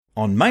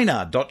on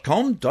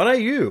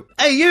maynard.com.au.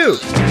 AU!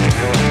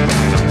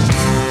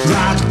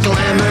 Rock,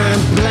 glamour,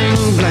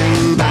 bling,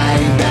 bling,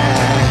 baby.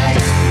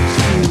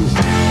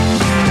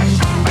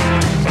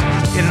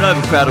 In an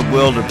overcrowded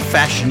world of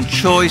fashion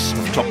choice,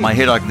 off the top of my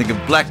head I can think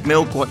of Black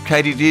Milk, what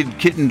Katie did,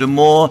 Kitten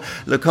d'Amour,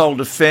 L'Ecole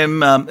de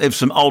Femme, if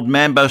some old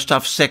Mambo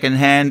stuff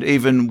second-hand,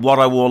 even what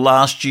I wore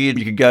last year,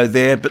 you could go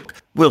there. But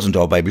Wheels and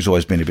Doll Baby's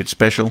always been a bit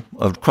special.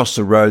 Across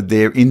the road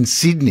there in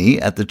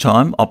Sydney at the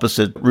time,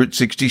 opposite Route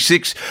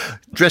 66,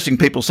 dressing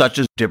people such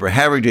as Deborah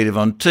Harry, Dita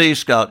Von Teese,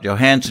 Scarlett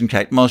Johansson,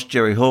 Kate Moss,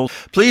 Jerry Hall.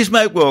 Please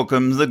make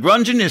welcome the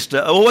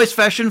grunginista, always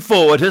fashion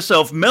forward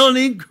herself,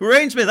 Melanie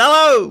Greensmith.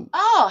 Hello!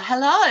 Oh,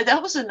 hello.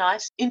 That was a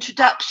nice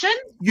introduction.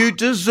 You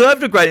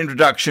deserved a great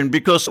introduction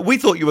because we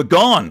thought you were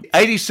gone.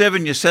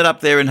 87, you set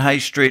up there in Hay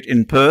Street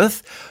in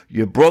Perth.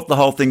 You brought the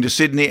whole thing to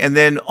Sydney and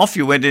then off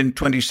you went in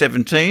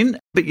 2017,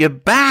 but you're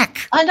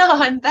back. I know,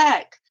 I'm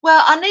back.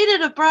 Well, I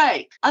needed a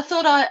break. I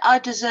thought I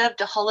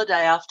deserved a holiday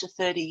after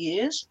 30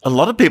 years. A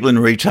lot of people in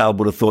retail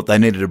would have thought they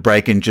needed a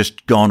break and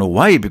just gone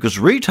away because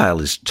retail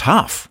is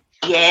tough.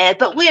 Yeah,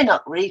 but we're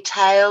not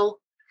retail.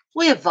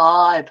 We're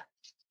vibe.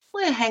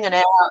 We're hanging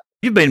out.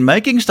 You've been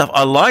making stuff.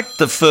 I like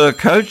the fur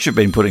coats you've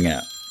been putting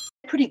out.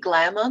 Pretty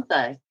glam, aren't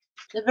they?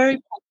 They're very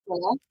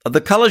popular.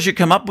 The colours you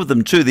come up with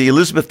them too. The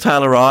Elizabeth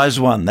Taylor Eyes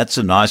one. That's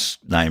a nice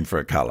name for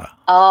a colour.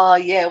 Oh,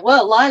 yeah.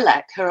 Well,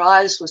 lilac. Her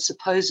eyes were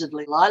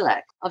supposedly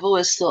lilac. I've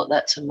always thought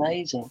that's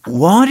amazing.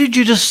 Why did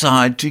you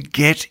decide to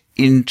get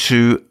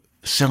into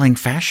selling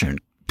fashion?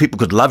 People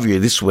could love you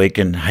this week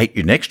and hate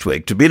you next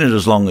week. To be in it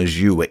as long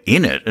as you were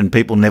in it and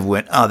people never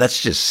went, oh,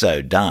 that's just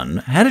so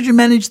done. How did you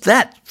manage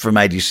that from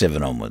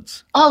 87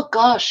 onwards? Oh,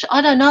 gosh,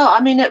 I don't know.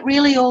 I mean, it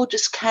really all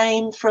just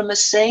came from a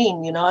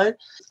scene, you know,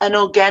 an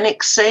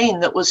organic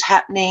scene that was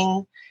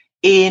happening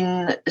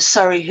in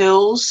Surrey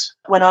Hills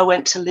when I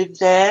went to live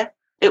there.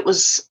 It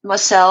was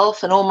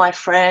myself and all my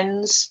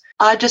friends.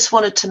 I just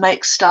wanted to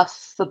make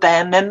stuff for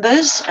band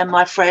members and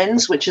my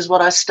friends, which is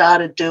what I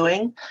started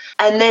doing.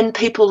 And then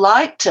people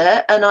liked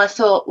it. And I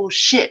thought, well,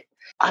 shit,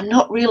 I'm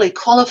not really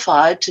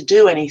qualified to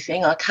do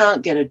anything. I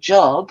can't get a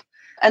job.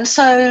 And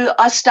so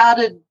I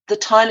started the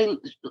tiny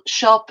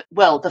shop.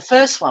 Well, the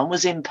first one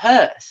was in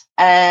Perth.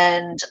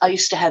 And I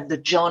used to have the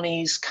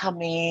Johnnies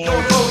come in.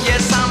 Oh,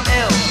 yes, I'm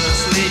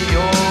Elvisly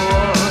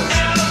yours.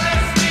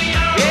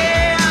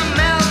 Yeah, I'm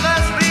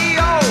Elvisly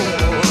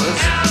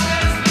yours.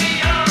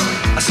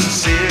 I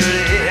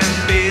sincerely and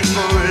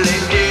faithfully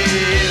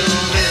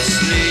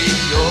Elvisly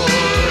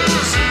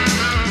yours.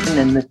 And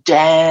then the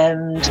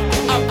Damned.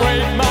 I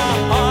break my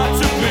heart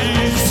to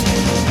please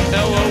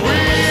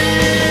Eloise.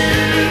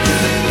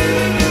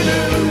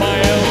 My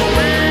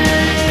Eloise.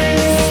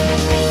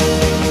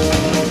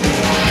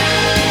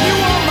 You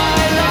are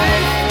my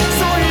life,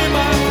 so hear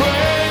my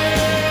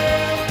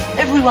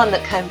prayer. Everyone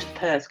that came to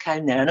Perth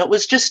came there, and it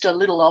was just a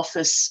little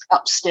office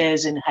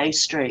upstairs in Hay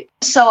Street.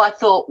 So I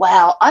thought,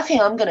 wow, I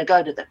think I'm going to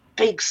go to the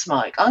big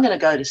smoke. I'm going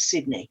to go to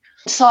Sydney.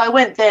 So I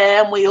went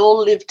there and we all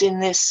lived in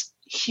this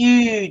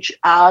huge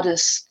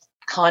artist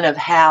kind of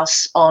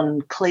house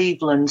on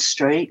Cleveland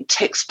Street.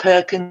 Tex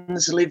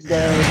Perkins lived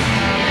there.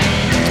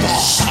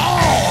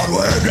 Hard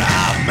we're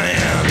driving,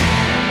 man.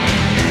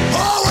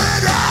 Oh,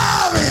 we're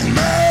driving,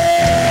 man.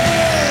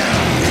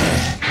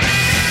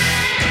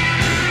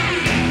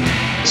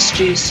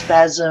 Stu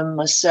Spasm,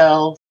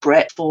 myself,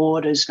 Brett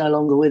Ford, who's no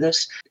longer with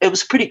us. It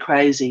was pretty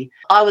crazy.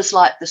 I was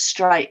like the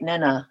straight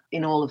nana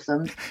in all of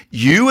them.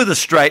 You were the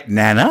straight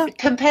nana?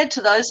 Compared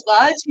to those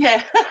guys,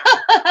 yeah.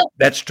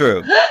 That's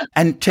true.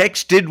 And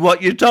Tex did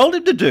what you told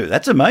him to do.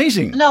 That's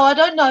amazing. No, I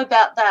don't know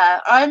about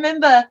that. I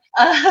remember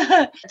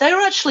they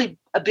were actually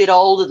a bit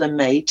older than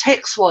me.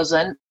 Tex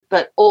wasn't,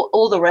 but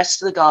all the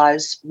rest of the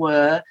guys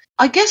were.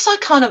 I guess I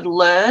kind of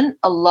learned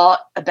a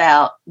lot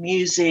about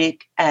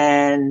music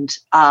and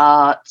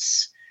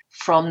arts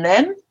from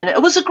them. And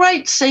it was a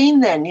great scene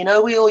then. You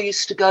know, we all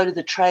used to go to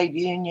the Trade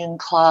Union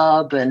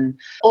Club and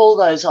all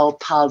those old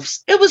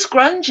pubs. It was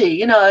grungy.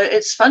 You know,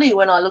 it's funny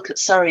when I look at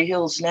Surrey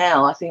Hills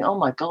now, I think, oh,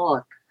 my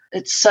God,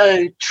 it's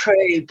so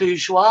très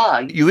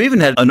bourgeois. You even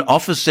had an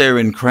office there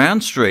in Crown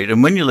Street,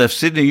 and when you left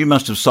Sydney, you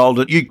must have sold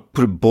it. You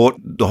could have bought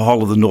the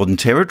whole of the Northern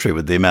Territory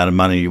with the amount of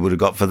money you would have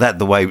got for that.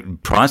 The way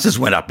prices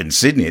went up in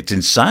Sydney, it's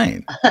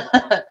insane.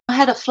 I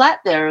had a flat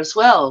there as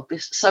well.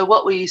 So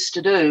what we used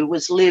to do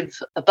was live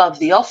above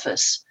the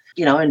office,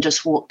 you know, and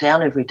just walk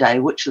down every day,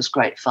 which was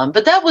great fun.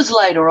 But that was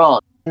later on.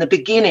 In the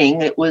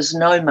beginning, it was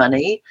no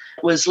money.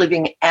 It was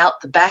living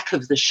out the back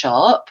of the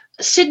shop.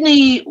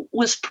 Sydney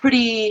was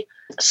pretty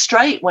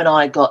straight when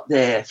I got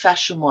there,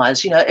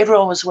 fashion-wise. You know,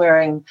 everyone was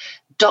wearing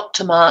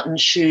Dr.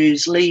 Martens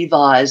shoes,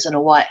 Levi's, and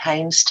a white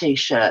Hanes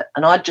T-shirt.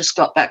 And I just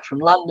got back from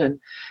London,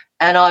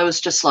 and I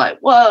was just like,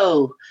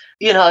 whoa,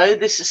 you know,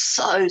 this is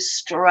so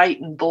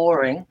straight and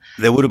boring.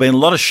 There would have been a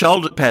lot of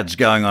shoulder pads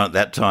going on at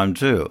that time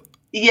too.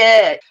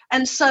 Yeah.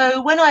 And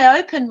so when I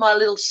opened my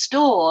little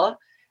store,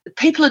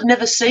 people had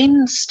never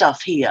seen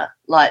stuff here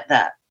like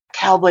that.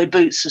 Cowboy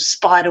boots with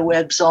spider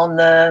webs on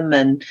them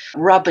and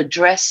rubber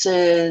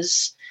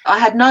dresses. I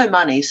had no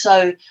money,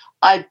 so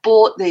I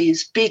bought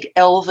these big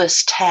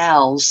Elvis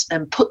towels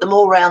and put them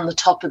all around the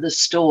top of the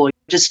store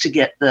just to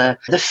get the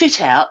fit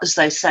out, as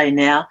they say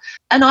now.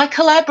 And I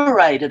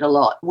collaborated a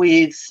lot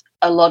with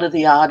a lot of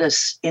the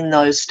artists in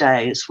those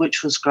days,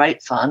 which was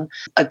great fun.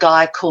 A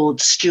guy called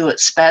Stuart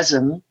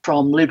Spasm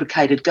from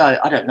Lubricated Go.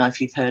 I don't know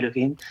if you've heard of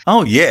him.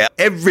 Oh, yeah.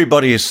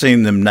 Everybody has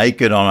seen them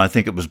naked on, I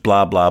think it was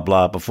Blah, Blah,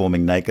 Blah,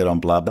 performing naked on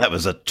Blah. That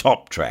was a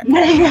top track.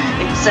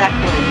 Yeah,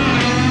 exactly.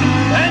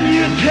 And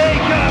you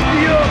take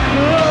off your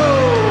clothes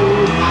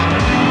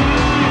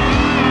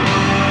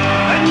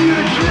and you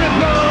trip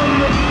on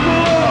the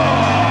floor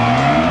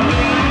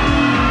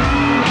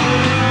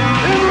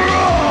and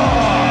roar.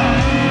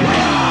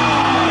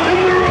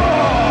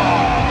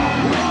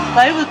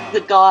 They were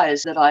the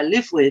guys that I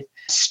live with.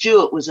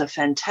 Stuart was a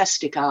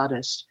fantastic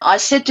artist. I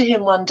said to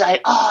him one day,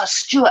 "Oh,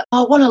 Stuart,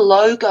 I want a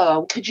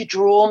logo. Could you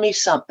draw me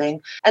something?"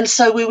 And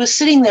so we were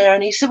sitting there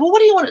and he said, "Well, what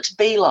do you want it to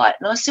be like?"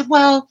 And I said,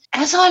 "Well,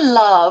 as I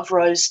love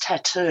Rose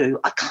Tattoo,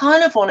 I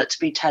kind of want it to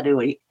be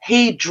tattooy."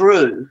 He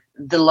drew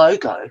the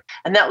logo,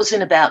 and that was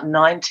in about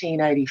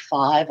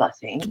 1985, I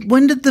think.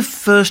 When did the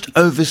first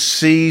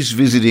overseas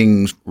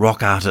visiting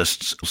rock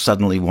artists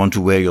suddenly want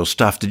to wear your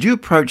stuff? Did you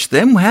approach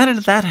them? How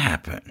did that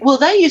happen? Well,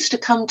 they used to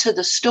come to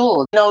the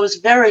store. And I was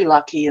very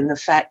lucky in the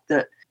fact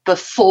that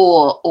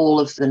before all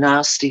of the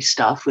nasty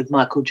stuff with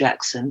Michael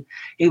Jackson,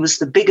 he was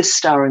the biggest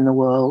star in the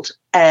world,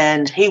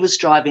 and he was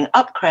driving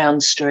up Crown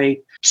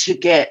Street to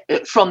get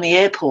from the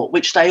airport,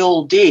 which they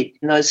all did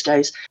in those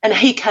days, and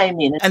he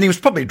came in. And he was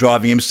probably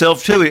driving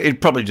himself too.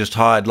 He'd probably just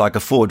hired like a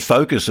Ford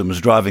Focus and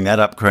was driving that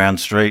up Crown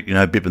Street, you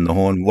know, bipping the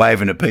horn,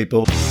 waving at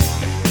people.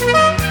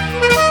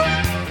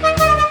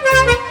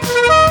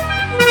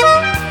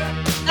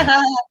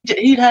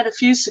 He'd had a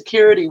few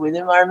security with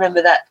him, I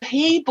remember that.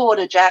 He bought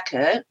a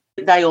jacket,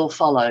 they all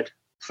followed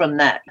from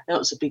that. That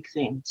was a big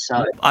thing.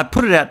 So I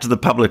put it out to the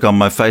public on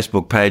my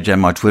Facebook page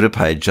and my Twitter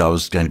page. I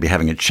was going to be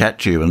having a chat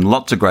to you, and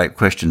lots of great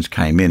questions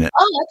came in.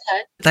 Oh,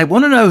 okay. They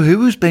want to know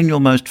who has been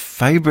your most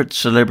favourite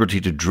celebrity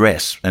to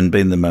dress and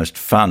been the most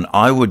fun.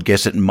 I would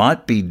guess it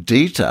might be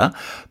Dieter,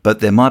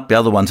 but there might be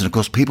other ones. And, of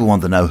course, people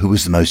want to know who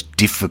was the most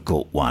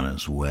difficult one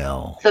as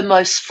well. The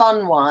most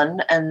fun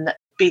one and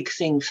big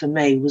thing for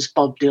me was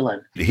Bob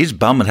Dylan. His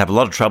bum would have a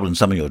lot of trouble in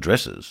some of your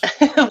dresses.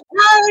 No.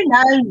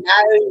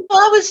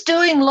 I was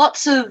doing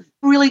lots of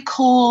really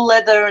cool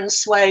leather and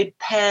suede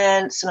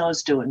pants, and I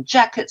was doing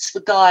jackets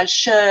for guys,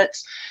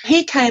 shirts.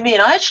 He came in.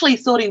 I actually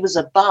thought he was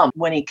a bum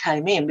when he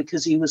came in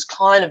because he was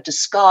kind of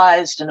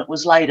disguised and it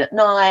was late at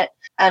night.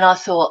 And I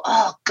thought,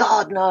 oh,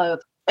 God, no.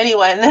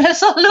 Anyway, and then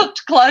as I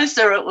looked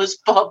closer, it was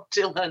Bob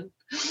Dylan.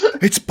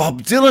 It's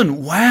Bob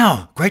Dylan.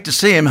 Wow. Great to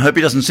see him. Hope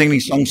he doesn't sing any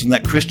songs from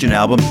that Christian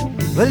album.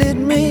 Well, it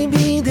may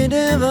be the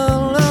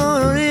devil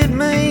or it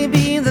may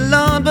be the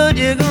Lord, but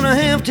you're gonna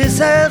have to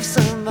serve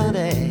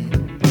somebody.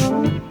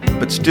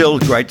 But still,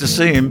 great to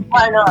see him.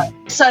 I know.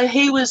 So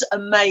he was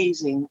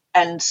amazing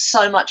and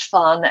so much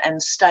fun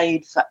and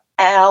stayed for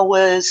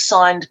hours,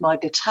 signed my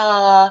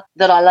guitar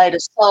that I later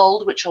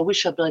sold, which I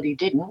wish I bloody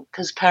didn't,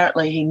 because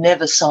apparently he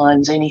never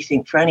signs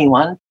anything for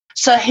anyone.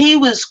 So he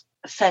was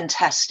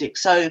fantastic.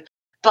 So,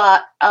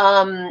 but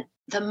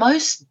the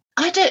most,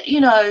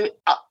 I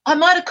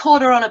might have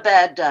caught her on a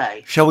bad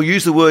day. Shall we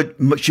use the word,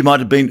 she might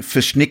have been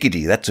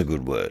fishnickety. That's a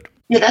good word.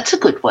 Yeah, that's a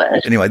good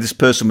word. Anyway, this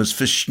person was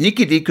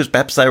fishnickety because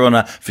perhaps they were on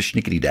a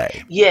fishnickety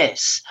day.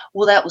 Yes.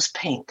 Well, that was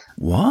Pink.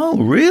 Wow,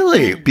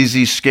 really?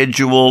 Busy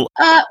schedule.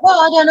 Well,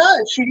 I don't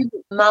know.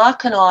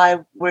 Mark and I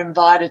were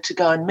invited to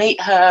go and meet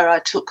her. I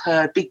took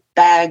her big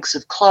bags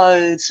of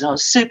clothes and I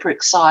was super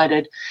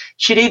excited.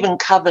 She'd even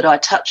covered I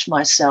Touched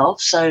Myself.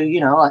 So,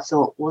 I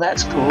thought, well,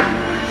 that's cool.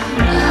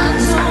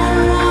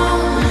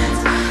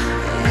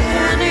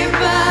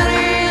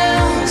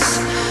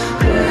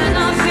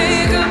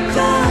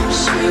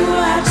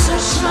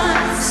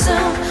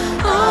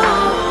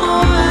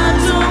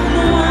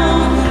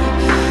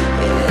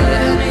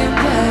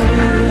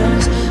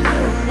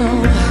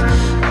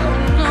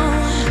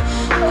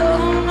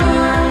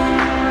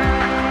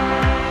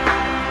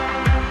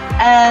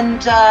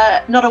 And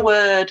not a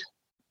word.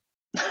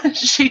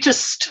 She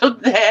just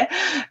stood there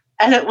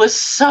and it was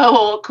so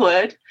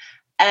awkward.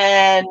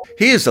 And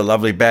here's a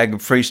lovely bag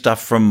of free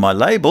stuff from my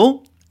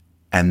label.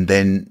 And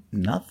then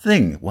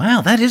nothing.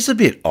 Wow, that is a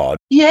bit odd.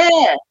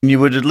 Yeah. You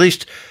would at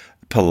least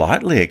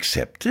politely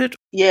accept it.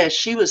 Yeah,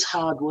 she was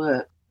hard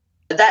work.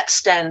 That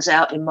stands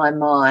out in my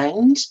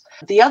mind.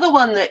 The other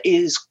one that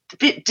is a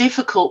bit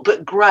difficult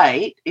but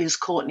great is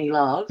Courtney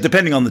Love.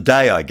 Depending on the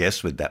day, I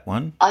guess, with that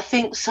one. I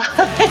think so.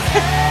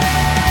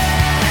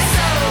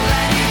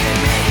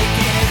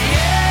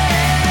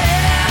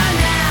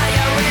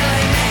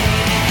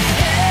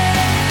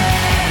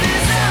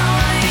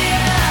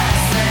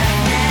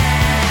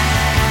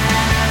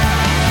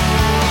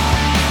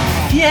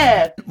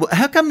 Yeah.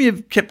 How come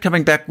you've kept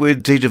coming back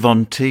with Dita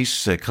Von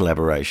Teese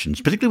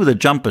collaborations, particularly with a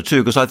jumper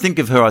too? Because I think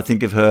of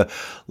her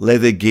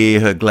leather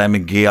gear, her glamour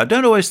gear. I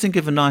don't always think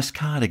of a nice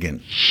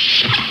cardigan.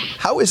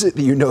 How is it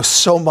that you know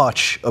so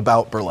much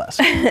about burlesque?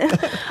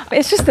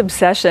 It's just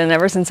obsession.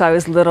 Ever since I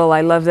was little, I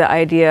love the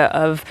idea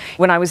of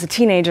when I was a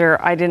teenager,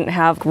 I didn't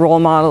have role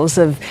models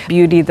of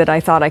beauty that I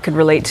thought I could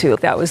relate to.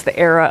 That was the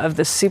era of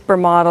the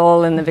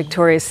supermodel and the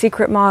Victoria's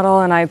Secret model,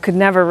 and I could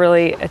never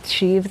really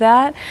achieve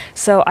that.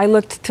 So I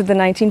looked to the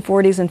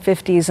 1940s and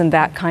 50s and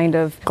that kind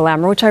of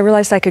glamour, which I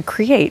realized I could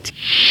create.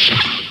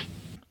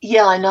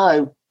 Yeah, I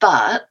know,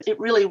 but it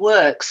really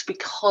works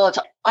because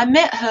I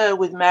met her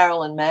with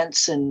Marilyn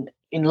Manson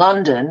in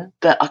London,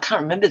 but I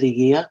can't remember the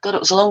year. God, it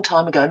was a long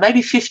time ago,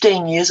 maybe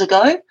 15 years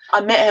ago. I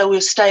met her, we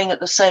were staying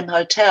at the same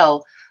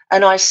hotel,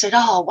 and I said,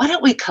 oh, why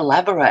don't we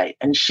collaborate?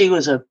 And she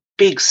was a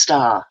big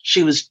star.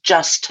 She was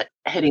just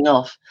heading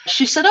off.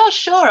 She said, oh,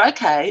 sure,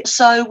 okay.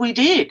 So we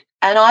did.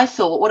 And I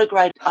thought, what a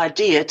great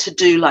idea to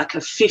do like a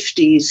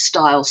 50s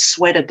style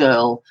sweater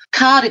girl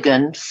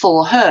cardigan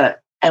for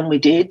her. And we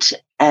did.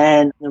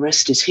 And the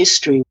rest is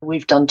history.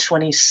 We've done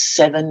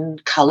 27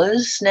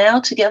 colours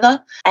now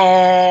together,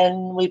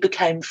 and we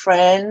became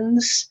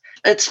friends.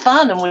 It's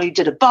fun, and we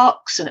did a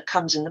box, and it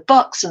comes in the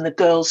box, and the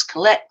girls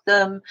collect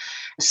them.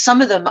 Some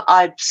of them,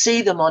 I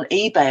see them on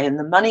eBay, and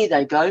the money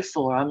they go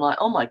for, I'm like,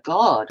 oh my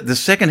God. The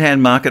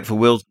second-hand market for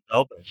Wills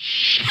and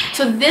Dollbaby.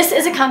 So this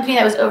is a company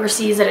that was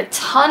overseas that a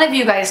ton of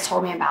you guys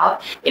told me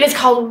about. It is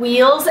called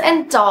Wheels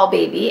and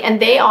Dollbaby,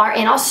 and they are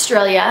in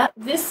Australia.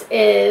 This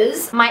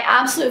is my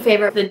absolute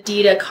favorite, the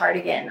Dita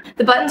cardigan.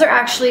 The buttons are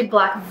actually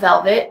black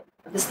velvet.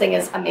 This thing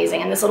is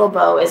amazing, and this little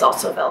bow is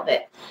also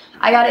velvet.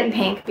 I got it in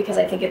pink because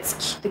I think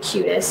it's the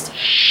cutest.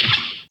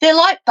 They're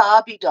like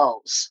Barbie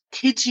dolls.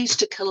 Kids used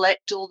to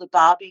collect all the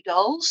Barbie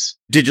dolls.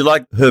 Did you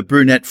like her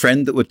brunette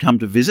friend that would come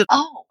to visit?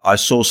 Oh. I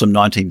saw some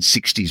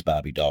 1960s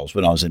Barbie dolls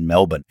when I was in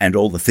Melbourne and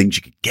all the things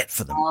you could get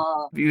for them.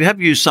 Oh. You have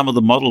used some of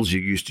the models you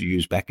used to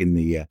use back in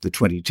the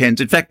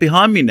 2010s. In fact,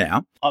 behind me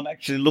now, I'm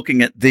actually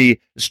looking at the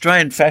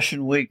Australian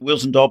Fashion Week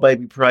Wheels and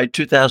Dollbaby Parade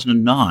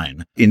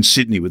 2009 in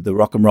Sydney with the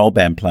rock and roll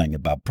band playing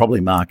above. Probably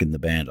Mark in the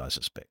band, I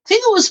suspect. I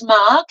think it was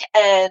Mark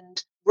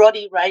and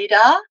Roddy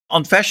Radar.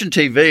 On Fashion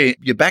TV,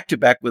 you're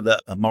back-to-back with a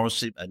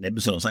Morrissey, an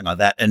Emerson or something like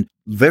that, and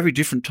very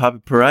different type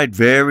of parade,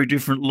 very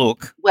different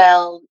look.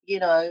 Well, you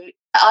know,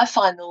 I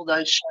find all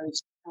those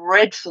shows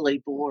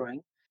dreadfully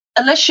boring.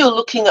 Unless you're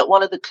looking at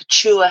one of the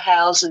couture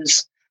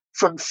houses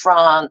from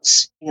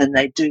France and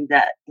they do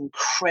that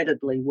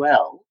incredibly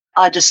well,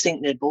 I just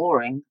think they're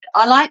boring.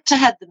 I like to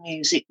have the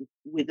music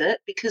with it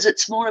because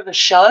it's more of a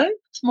show.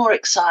 It's more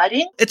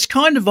exciting. It's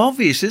kind of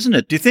obvious, isn't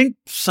it? Do you think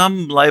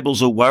some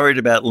labels are worried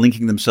about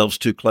linking themselves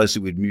too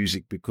closely with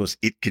music because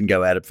it can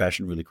go out of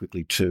fashion really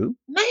quickly too?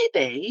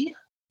 Maybe.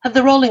 Have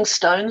the Rolling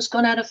Stones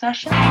gone out of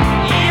fashion?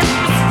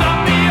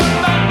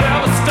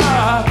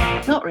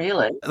 Not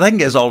really. They can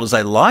get as old as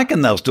they like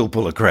and they'll still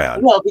pull a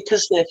crowd. Well,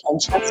 because they're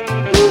fantastic.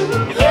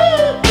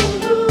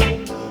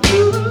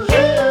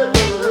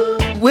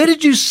 Where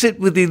did you sit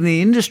within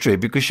the industry?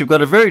 Because you've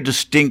got a very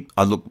distinct,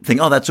 think,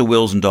 oh, that's a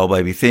Wheels and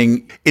Dollbaby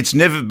thing. It's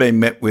never been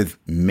met with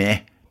meh.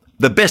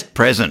 The best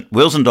present.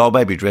 Wheels and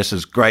Dollbaby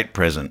dresses, great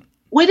present.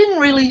 We didn't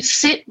really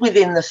sit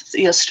within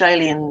the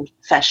Australian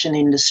fashion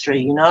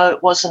industry, you know.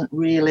 It wasn't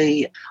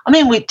really, I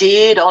mean, we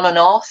did on and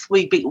off.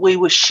 We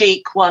were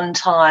chic one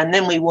time,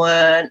 then we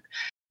weren't,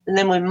 and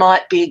then we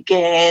might be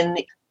again.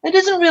 It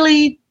doesn't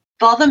really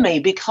bother me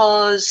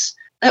because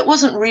that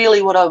wasn't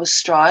really what I was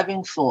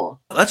striving for.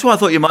 That's why I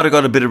thought you might have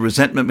got a bit of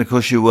resentment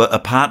because you were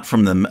apart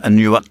from them and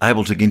you were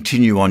able to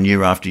continue on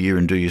year after year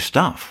and do your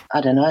stuff.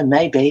 I don't know,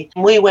 maybe.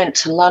 We went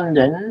to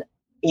London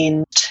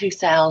in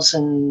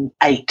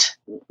 2008.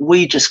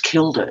 We just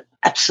killed it,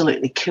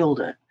 absolutely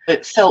killed it.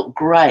 It felt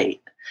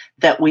great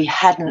that we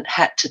hadn't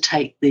had to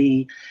take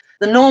the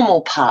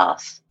normal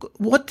path.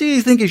 What do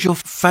you think is your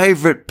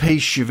favourite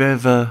piece you've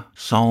ever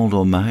sold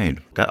or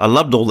made? I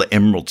loved all the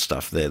emerald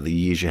stuff there, the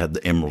years you had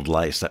the emerald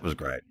lace. That was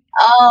great.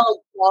 Oh,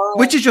 God.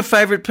 Which is your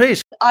favourite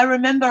piece? I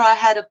remember I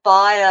had a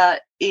buyer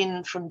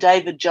in from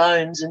David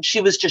Jones and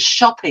she was just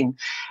shopping.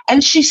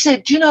 And she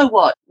said, do you know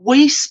what?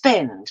 We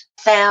spend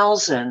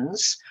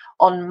thousands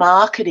on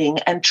marketing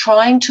and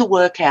trying to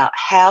work out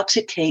how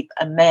to keep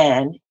a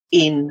man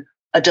in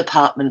a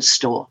department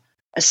store,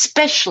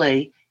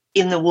 especially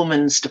in the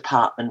women's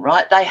department,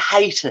 right? They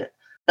hate it.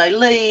 They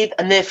leave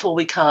and therefore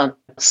we can't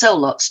sell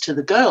lots to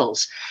the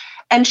girls.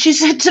 And she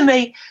said to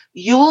me,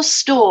 your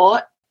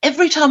store,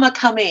 every time I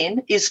come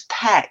in, is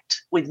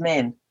packed with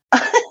men.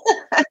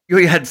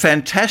 You had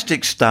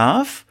fantastic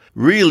staff,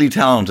 really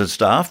talented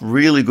staff,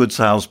 really good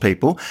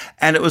salespeople.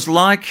 And it was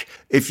like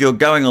if you're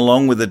going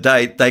along with a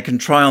date, they can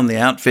try on the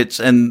outfits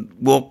and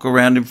walk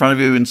around in front of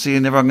you and see,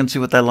 and everyone can see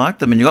what they like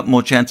them. And you've got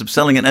more chance of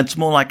selling it. And it's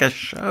more like a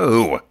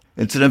show.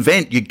 It's an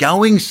event. You're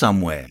going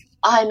somewhere.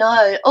 I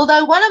know.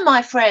 Although one of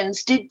my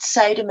friends did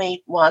say to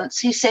me once,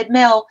 he said,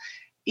 Mel,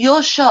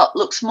 your shop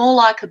looks more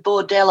like a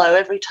bordello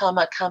every time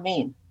I come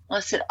in. I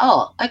said,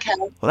 oh, okay.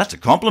 Well, that's a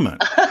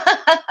compliment.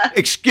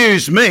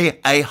 Excuse me,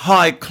 a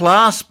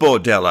high-class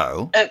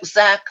bordello.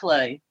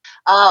 Exactly.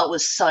 Oh, it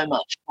was so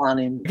much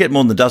fun. Get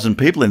more than a dozen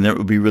people in there, it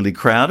would be really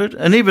crowded.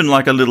 And even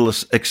like a little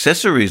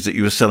accessories that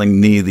you were selling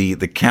near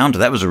the counter,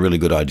 that was a really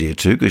good idea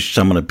too, because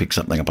someone would pick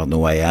something up on the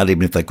way out,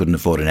 even if they couldn't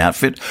afford an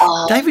outfit.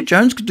 David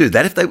Jones could do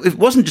that. If it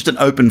wasn't just an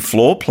open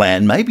floor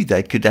plan, maybe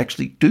they could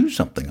actually do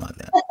something like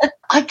that.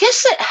 I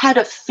guess it had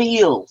a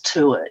feel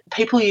to it.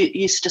 People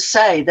used to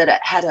say that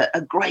it had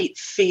a great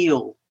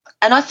feel.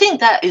 And I think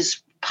that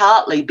is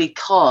partly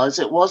because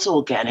it was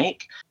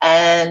organic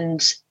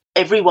and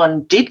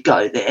everyone did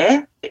go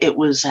there. It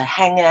was a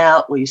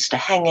hangout. We used to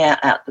hang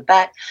out the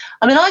back.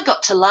 I mean, I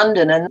got to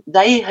London and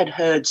they had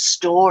heard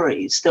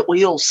stories that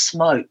we all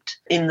smoked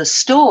in the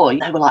store.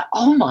 They were like,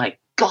 oh, my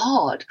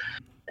God.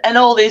 And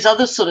all these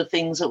other sort of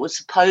things that were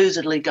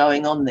supposedly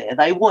going on there.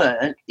 They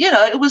weren't.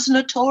 It was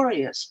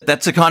notorious.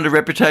 That's the kind of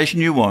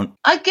reputation you want.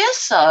 I guess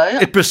so.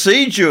 It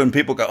precedes you and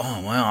people go,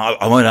 oh, well,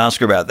 I won't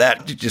ask her about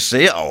that. Did you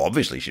see it? Oh,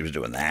 obviously she was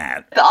doing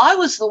that. But I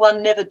was the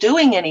one never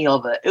doing any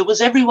of it. It was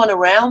everyone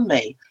around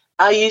me.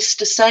 I used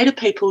to say to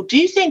people, do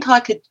you think I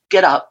could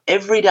get up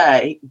every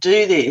day,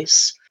 do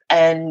this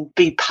and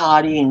be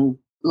partying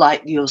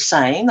like you're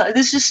saying?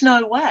 There's just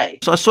no way.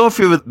 So I saw a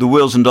few of the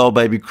Wheels and Doll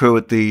Baby crew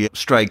at the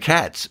Stray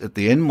Cats at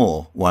the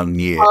Enmore one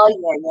year.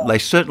 Oh, yeah. They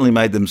certainly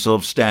made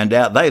themselves stand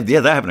out.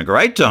 They're having a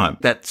great time.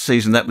 That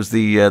season, that was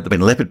the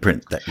leopard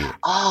print that year.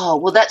 Oh,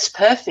 well, that's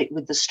perfect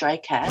with the Stray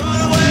Cats.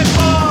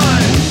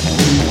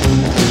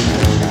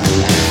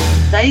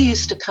 They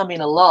used to come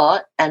in a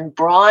lot, and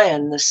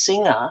Brian, the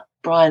singer,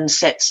 Brian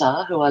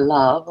Setzer, who I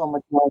love, oh my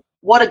God,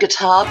 what a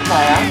guitar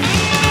player.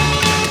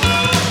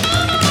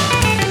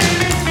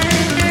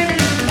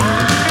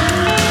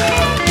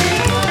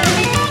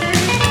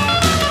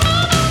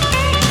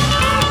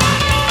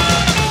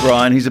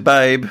 Brian, he's a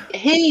babe.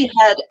 He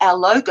had our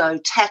logo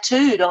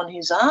tattooed on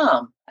his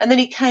arm, and then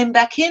he came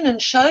back in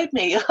and showed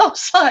me. I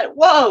was like,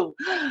 whoa,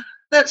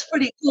 that's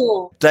pretty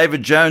cool.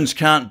 David Jones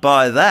can't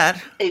buy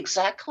that.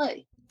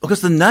 Exactly.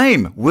 Because the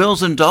name,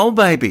 Wheels and Doll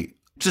Baby,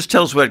 just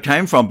tells where it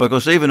came from,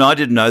 because even I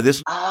didn't know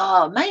this.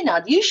 Oh,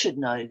 Maynard, you should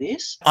know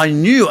this. I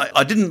knew.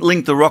 I didn't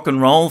link the rock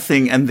and roll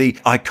thing and the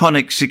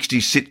iconic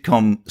 60s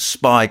sitcom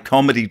spy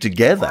comedy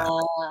together.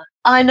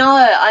 I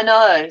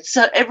know.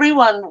 So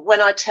everyone, when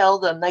I tell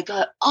them, they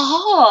go,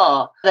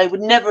 oh, they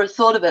would never have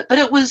thought of it. But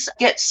it was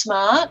Get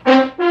Smart.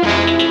 And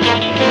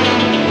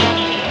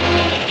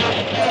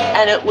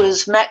it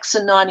was Max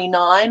and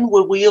 99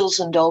 were Wheels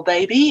and Doll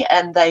Baby,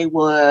 and they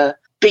were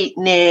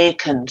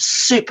beatnik and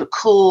super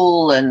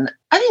cool. And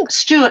I think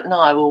Stuart and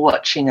I were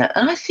watching it,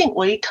 and I think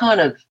we kind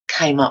of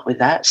came up with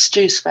that,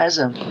 Stu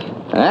Spasm.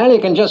 Well, you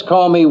can just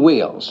call me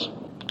Wheels.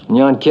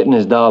 Jan Kitten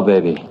is Doll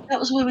Baby. That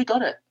was where we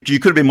got it. You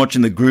could have been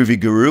watching the Groovy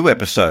Guru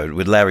episode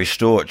with Larry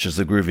Storch as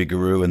the Groovy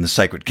Guru and the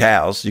Sacred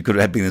Cows. You could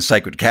have been the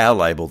Sacred Cow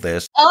label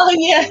there. Oh,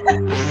 yeah.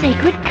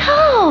 Sacred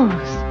cows.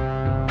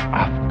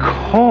 Of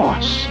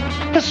course.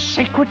 The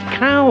Sacred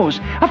Cows.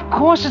 Of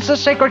course it's the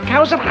Sacred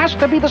Cows. It has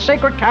to be the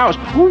Sacred Cows.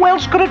 Who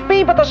else could it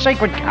be but the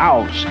Sacred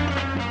Cows?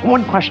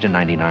 One question,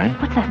 99.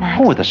 What's that,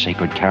 Max? Who are the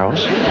Sacred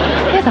Cows?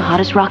 They're the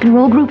hottest rock and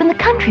roll group in the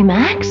country,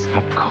 Max.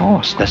 Of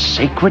course, the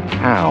Sacred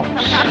Cows.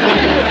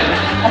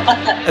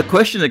 A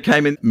question that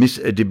came in, Miss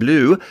De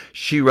Blue,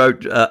 she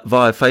wrote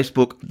via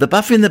Facebook, the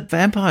Buffy and the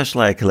Vampire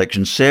Slayer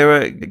collection,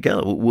 Sarah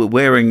Gellar were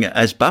wearing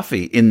as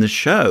Buffy in the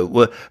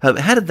show.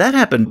 How did that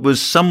happen? Was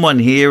someone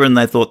here and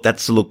they thought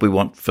that's the look we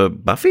want for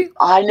Buffy?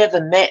 I never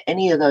met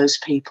any of those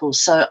people,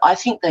 so I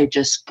think they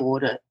just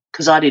bought it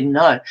because I didn't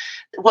know.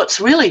 What's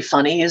really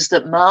funny is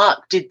that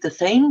Mark did the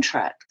theme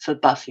track for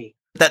Buffy.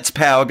 That's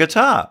power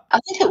guitar. I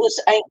think it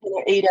was Ain't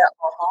Gonna Eat Out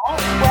My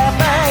Heart. Well,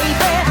 baby,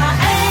 I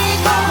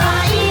ain't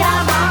gonna eat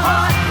out my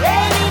heart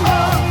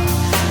anymore.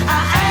 I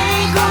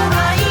ain't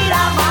gonna eat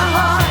out my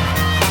heart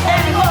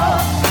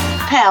anymore.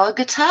 Power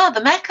guitar,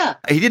 the Macca.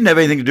 He didn't have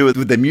anything to do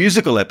with the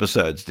musical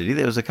episodes, did he?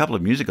 There was a couple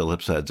of musical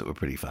episodes that were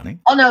pretty funny.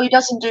 Oh, no, he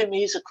doesn't do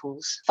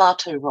musicals. Far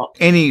too rock.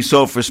 Any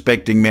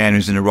self-respecting man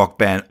who's in a rock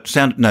band,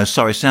 Sound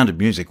of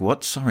Music.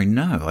 What? Sorry,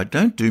 no, I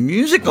don't do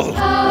musicals.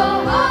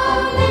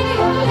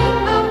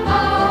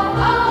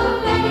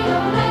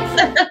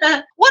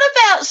 What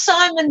about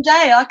Simon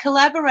Day? I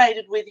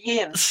collaborated with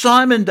him.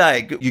 Simon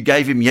Day, you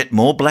gave him yet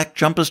more black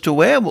jumpers to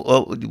wear?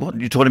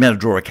 What, you taught him how to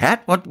draw a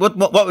cat? What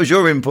was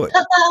your input?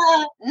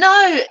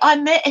 No, I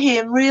met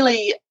him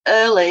really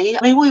early.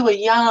 I mean, we were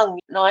young,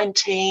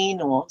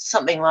 19 or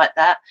something like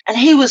that. And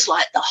he was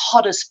like the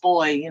hottest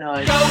boy, you know.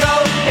 Go,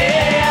 go,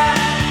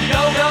 yeah.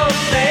 Go, go,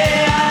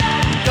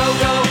 yeah. Go,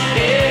 go,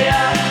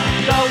 yeah.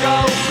 Go,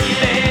 go,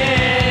 yeah.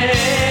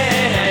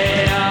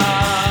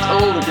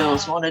 All the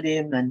girls wanted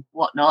him and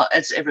whatnot,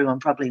 as everyone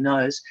probably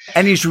knows.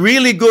 And he's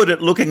really good at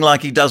looking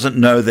like he doesn't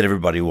know that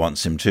everybody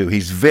wants him to.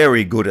 He's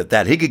very good at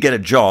that. He could get a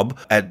job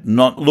at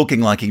not looking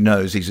like he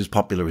knows he's as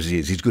popular as he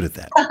is. He's good at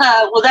that.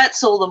 Well,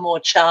 that's all the more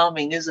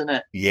charming, isn't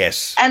it?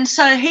 Yes. And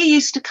so he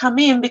used to come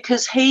in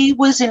because he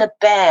was in a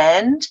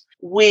band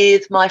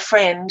with my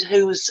friend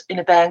who was in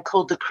a band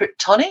called the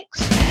Kryptonics.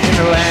 In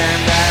the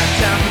land that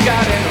some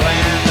got in the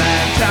land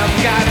that some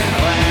got in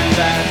the land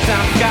that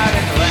some got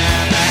in the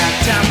land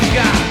that some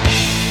got.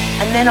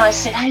 And And then I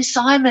said, hey,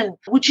 Simon,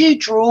 would you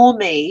draw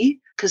me,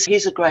 because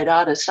he's a great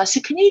artist. I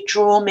said, can you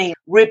draw me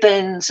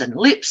ribbons and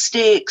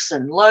lipsticks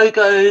and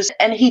logos?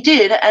 And he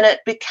did, and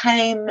it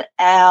became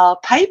our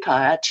paper,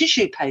 our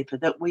tissue paper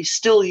that we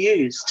still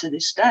use to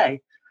this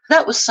day.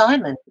 That was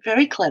Simon.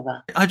 Very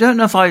clever. I don't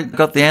know if I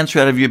got the answer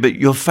out of you, but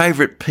your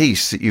favourite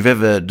piece that you've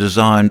ever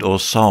designed or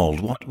sold,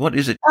 what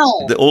is it?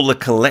 Oh. All the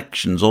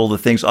collections, all the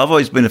things. I've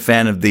always been a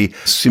fan of the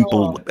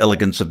simple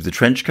elegance of the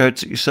trench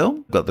coats that you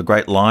sell. Got the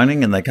great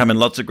lining and they come in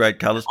lots of great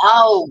colours.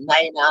 Oh,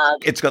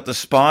 Maynard. It's got the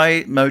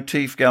spy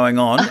motif going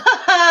on.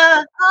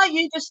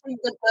 You just think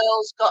the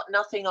girl's got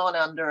nothing on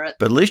under it.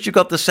 But at least you've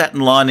got the satin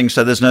lining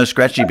so there's no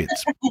scratchy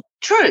bits.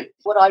 True.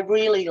 What I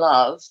really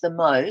love the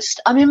most,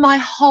 I mean, my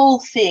whole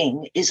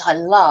thing is I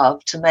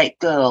love to make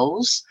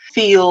girls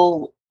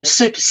feel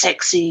super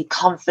sexy,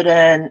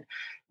 confident,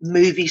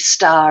 movie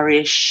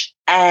star-ish.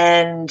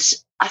 And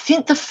I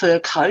think the fur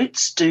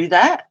coats do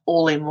that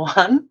all in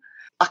one.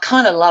 I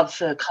kind of love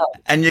fur coats.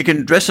 And you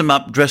can dress them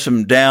up, dress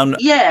them down.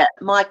 Yeah,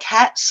 my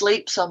cat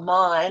sleeps on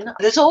mine.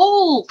 There's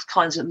all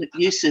kinds of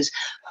uses.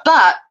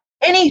 But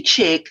any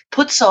chick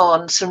puts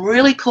on some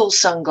really cool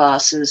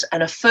sunglasses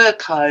and a fur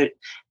coat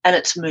and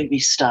it's movie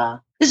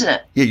star, isn't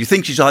it? Yeah, you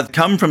think she's either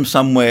come from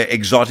somewhere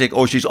exotic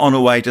or she's on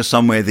her way to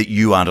somewhere that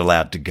you aren't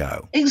allowed to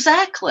go.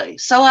 Exactly.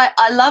 So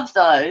I love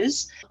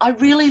those. I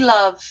really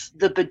love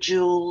the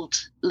bejeweled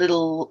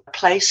little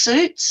play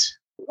suits.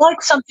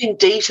 Like something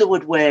Dita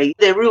would wear.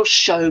 They're real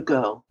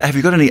showgirl. Have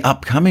you got any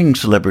upcoming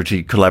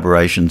celebrity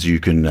collaborations you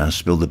can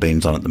spill the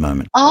beans on at the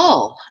moment?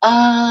 Oh,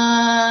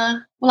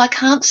 well, I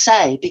can't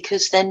say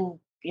because then,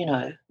 you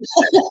know.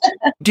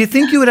 Do you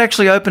think you would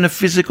actually open a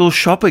physical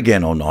shop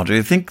again or not? Do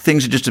you think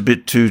things are just a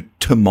bit too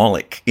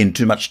turmolic, in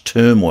too much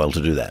turmoil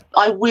to do that?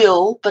 I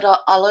will, but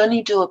I'll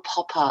only do a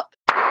pop-up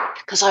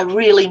because I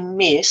really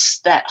miss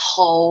that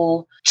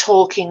whole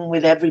talking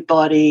with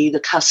everybody, the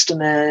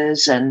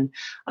customers. And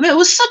I mean, it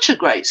was such a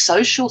great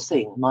social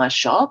thing, my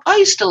shop. I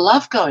used to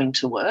love going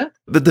to work.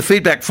 But the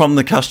feedback from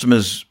the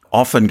customers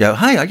often go,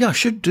 hey, yeah, I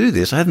should do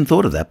this. I hadn't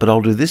thought of that, but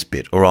I'll do this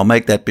bit, or I'll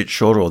make that bit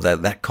shorter, or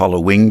that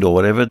collar winged or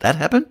whatever. That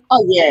happen?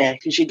 Oh, yeah,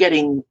 because you're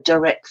getting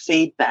direct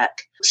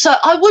feedback. So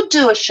I would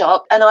do a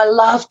shop, and I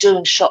love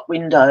doing shop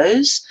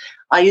windows.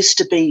 I used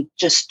to be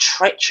just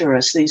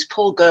treacherous, these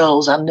poor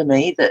girls under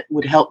me that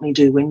would help me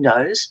do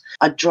windows.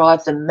 I'd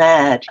drive them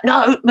mad.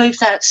 No, move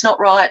that, it's not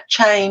right.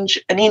 Change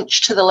an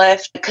inch to the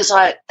left because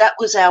that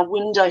was our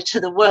window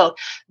to the world.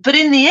 But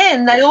in the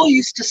end, they all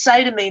used to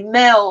say to me,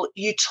 Mel,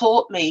 you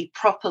taught me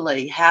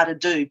properly how to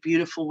do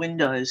beautiful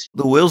windows.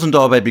 The Wheels and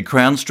Doll Baby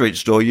Crown Street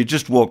store, you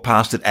just walk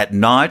past it at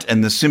night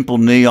and the simple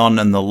neon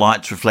and the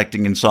lights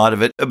reflecting inside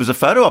of it. It was a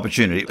photo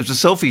opportunity. It was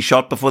a selfie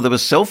shot before there were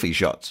selfie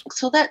shots.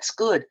 So that's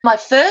good. My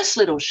first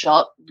little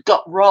shop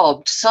got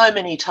robbed so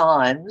many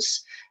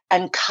times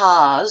and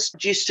cars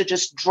used to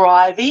just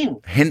drive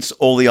in. Hence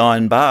all the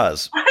iron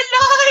bars. I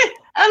know.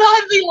 And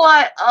I'd be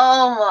like,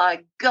 oh,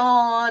 my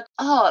God.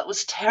 Oh, it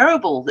was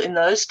terrible in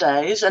those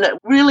days. And it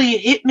really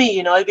hit me,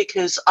 you know,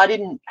 because I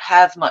didn't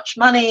have much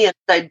money and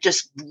they'd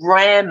just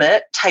ram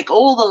it, take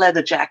all the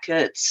leather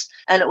jackets,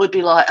 and it would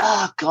be like,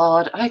 oh,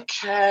 God,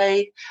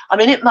 okay. I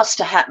mean, it must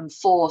have happened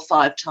 4 or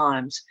 5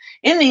 times.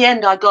 In the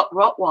end, I got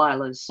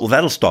Rottweilers. Well,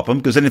 that'll stop them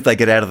because then if they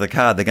get out of the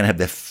car, they're going to have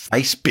their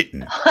face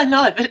bitten. I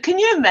know, but can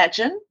you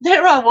imagine?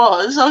 There I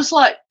was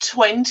like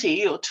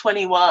 20 or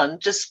 21,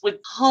 just with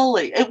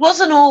holy, it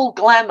wasn't all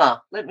glamour,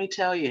 let me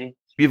tell you.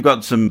 You've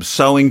got some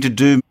sewing to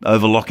do,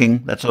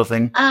 overlocking, that sort of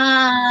thing?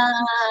 I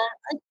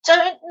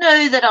don't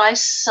know that I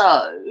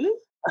sew.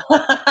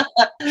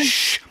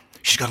 Shh.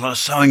 She's got a lot of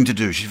sewing to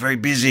do. She's very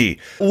busy.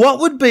 What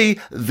would be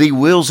the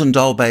Wheels and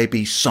Doll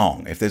Baby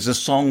song? If there's a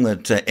song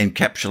that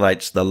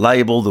encapsulates the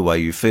label, the way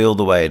you feel,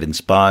 the way it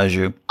inspires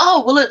you.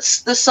 Oh, well,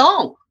 it's the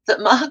song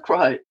that Mark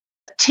wrote.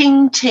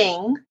 Ting,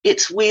 ting,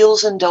 it's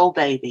Wheels and Doll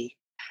Baby.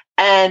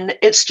 And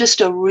it's just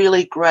a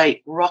really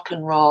great rock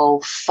and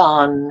roll,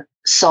 fun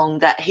song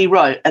that he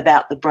wrote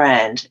about the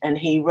brand. And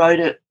he wrote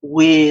it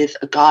with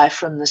a guy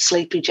from the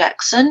Sleepy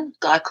Jackson, a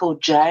guy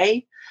called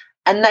Jay.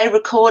 And they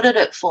recorded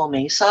it for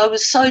me. So I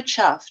was so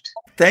chuffed.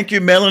 Thank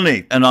you,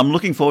 Melanie. And I'm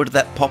looking forward to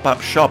that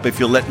pop-up shop if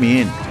you'll let me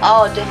in.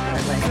 Oh,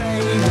 definitely.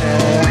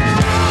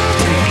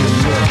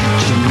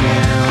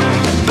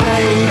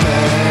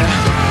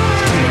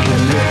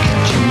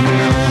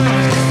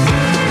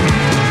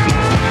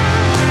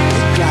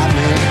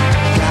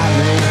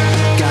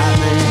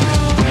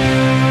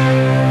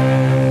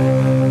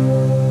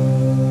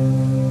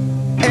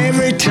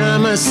 Every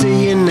time I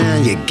see you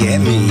now, you get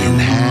me in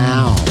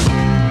how.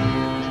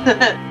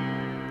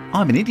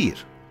 I'm an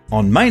idiot.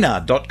 On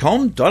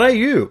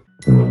maynard.com.au.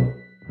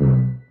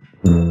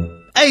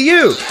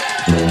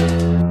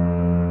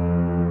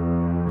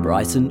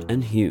 Bryson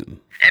and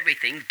Hume.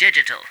 Everything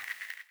digital.